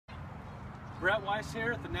We're at Weiss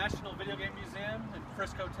here at the National Videogame Museum in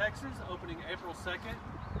Frisco, Texas, opening April 2nd.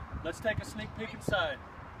 Let's take a sneak peek inside.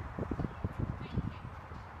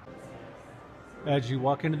 As you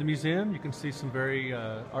walk into the museum, you can see some very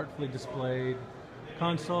artfully displayed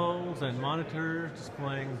consoles and monitors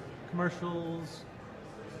displaying commercials,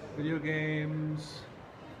 video games,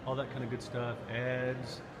 all that kind of good stuff,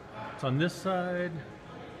 ads. It's on this side,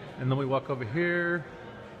 and then we walk over here,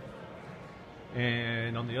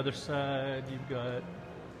 and on the other side you've got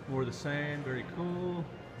more of the same, very cool.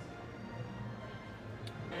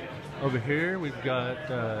 Over here we've got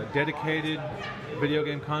dedicated video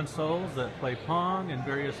game consoles that play Pong and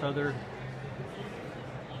various other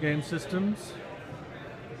game systems.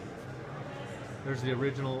 There's the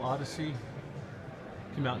original Odyssey,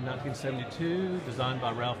 came out in 1972, designed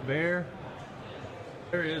by Ralph Baer.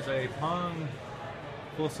 There is a Pong,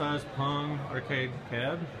 full-size Pong arcade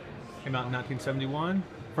cab, came out in 1971,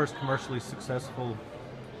 first commercially successful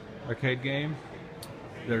arcade game.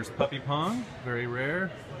 There's Puppy Pong, very rare.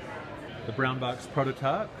 The brown box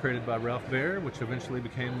prototype, created by Ralph Baer, which eventually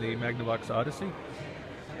became the Magnavox Odyssey.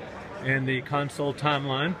 And the console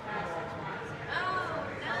timeline.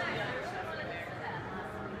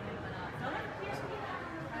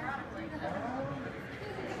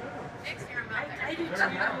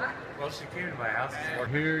 Well, she came to my house.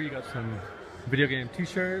 Here you got some video game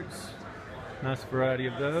t-shirts, nice variety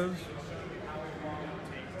of those.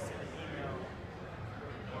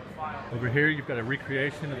 Over here you've got a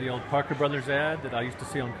recreation of the old Parker Brothers ad that I used to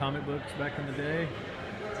see on comic books back in the day.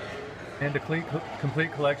 And a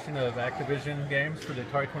complete collection of Activision games for the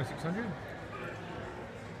Atari 2600.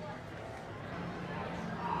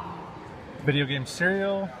 Video game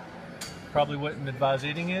cereal, probably wouldn't advise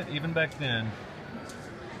eating it even back then.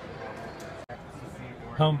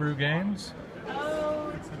 Homebrew games.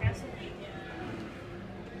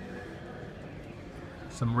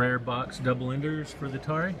 Some rare box double enders for the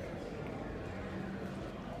Atari.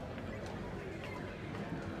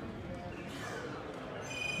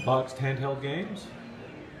 Boxed handheld games.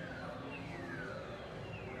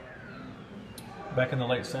 Back in the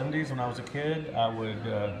late 70s when I was a kid, I would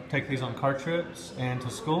take these on car trips and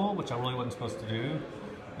to school, which I really wasn't supposed to do,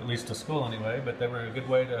 at least to school anyway, but they were a good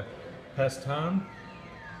way to pass time,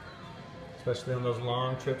 especially on those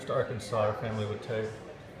long trips to Arkansas our family would take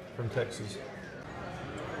from Texas.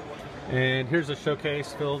 And here's a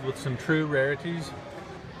showcase filled with some true rarities.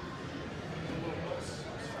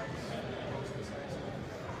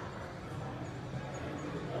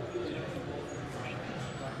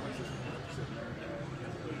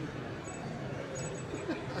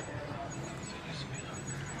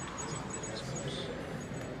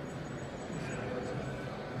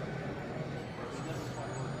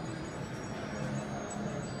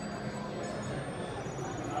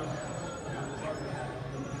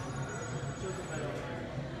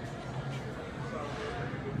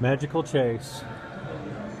 Magical Chase.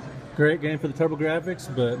 Great game for the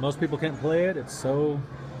TurboGrafx, but most people can't play it. It's so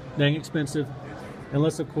dang expensive.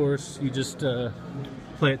 Unless, of course, you just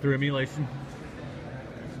play it through emulation.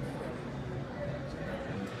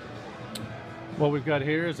 What we've got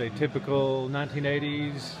here is a typical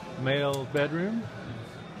 1980s male bedroom.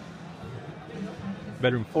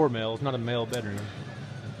 Bedroom for males, not a male bedroom.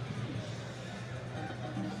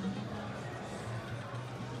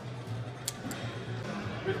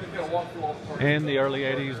 And the early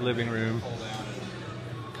 80s living room,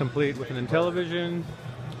 complete with an Intellivision,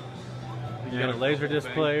 and a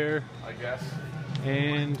Laserdisc player,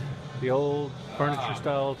 and the old furniture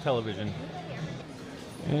style television.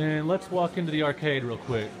 And let's walk into the arcade real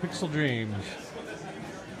quick. Pixel Dreams,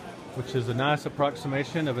 which is a nice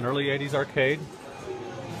approximation of an early 80s arcade.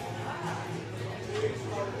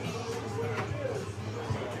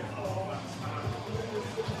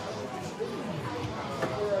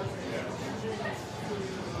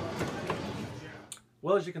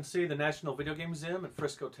 Well, as you can see, the National Videogame Museum in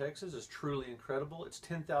Frisco, Texas is truly incredible. It's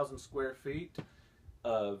 10,000 square feet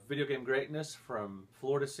of video game greatness from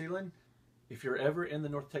floor to ceiling. If you're ever in the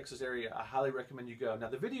North Texas area, I highly recommend you go. Now,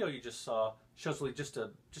 the video you just saw shows really just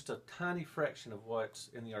a tiny fraction of what's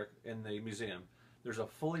in the museum. There's a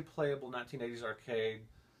fully playable 1980s arcade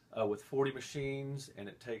with 40 machines, and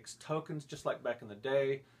it takes tokens just like back in the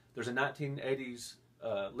day. There's a 1980s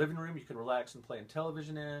living room you can relax and play in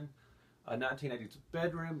television in. A 1980s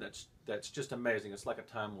bedroom that's just amazing. It's like a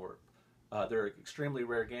time warp. There are extremely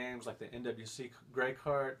rare games like the NWC Grey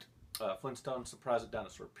Kart, Flintstone Surprise at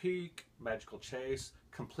Dinosaur Peak, Magical Chase,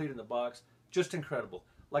 complete in the box. Just incredible.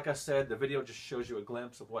 Like I said, the video just shows you a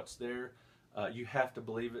glimpse of what's there. You have to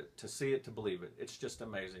believe it, to see it, to believe it. It's just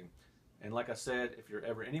amazing. And like I said, if you're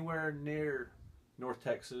ever anywhere near North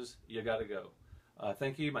Texas, you got to go.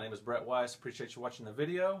 Thank you. My name is Weiss. Appreciate you watching the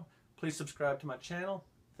video. Please subscribe to my channel.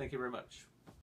 Thank you very much.